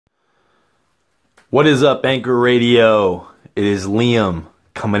What is up, Anchor Radio? It is Liam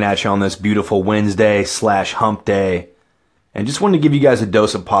coming at you on this beautiful Wednesday / hump day. And just wanted to give you guys a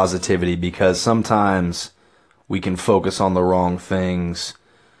dose of positivity because sometimes we can focus on the wrong things.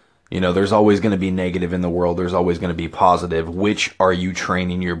 You know, there's always going to be negative in the world. There's always going to be positive. Which are you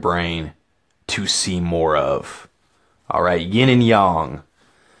training your brain to see more of? All right, yin and yang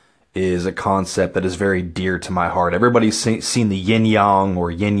is a concept that is very dear to my heart. Everybody's seen the yin yang or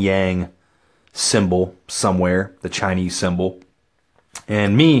yin yang symbol somewhere, the Chinese symbol.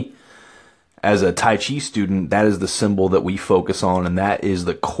 And me, as a Tai Chi student, that is the symbol that we focus on, and that is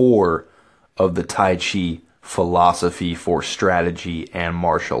the core of the Tai Chi philosophy for strategy and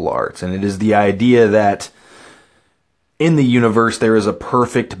martial arts. And it is the idea that in the universe there is a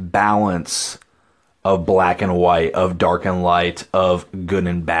perfect balance of black and white, of dark and light, of good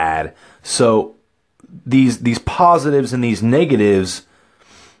and bad. So these positives and these negatives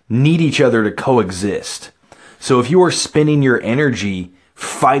need each other to coexist. So if you are spending your energy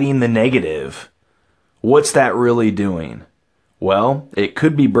fighting the negative, what's that really doing? Well, it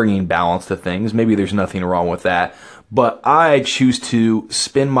could be bringing balance to things. Maybe there's nothing wrong with that. But I choose to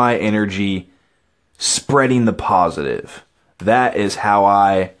spend my energy spreading the positive. That is how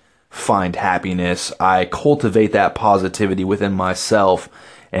I find happiness. I cultivate that positivity within myself,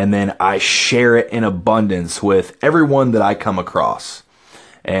 and then I share it in abundance with everyone that I come across.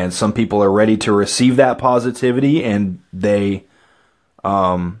 And some people are ready to receive that positivity, and they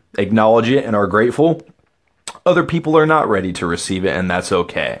acknowledge it and are grateful. Other people are not ready to receive it, and that's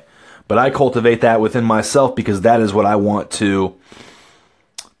okay. But I cultivate that within myself because that is what I want to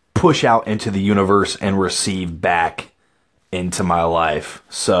push out into the universe and receive back into my life.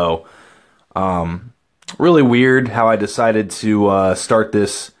 So, really weird how I decided to start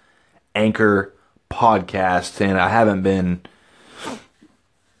this Anchor podcast, and I haven't been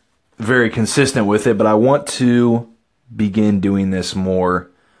very consistent with it, but I want to begin doing this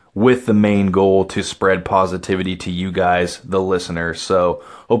more with the main goal to spread positivity to you guys, the listeners. So,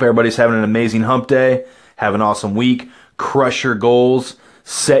 hope everybody's having an amazing hump day. Have an awesome week. Crush your goals,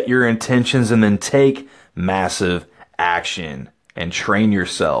 set your intentions, and then take massive action and train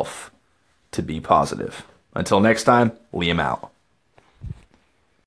yourself to be positive. Until next time, Liam out.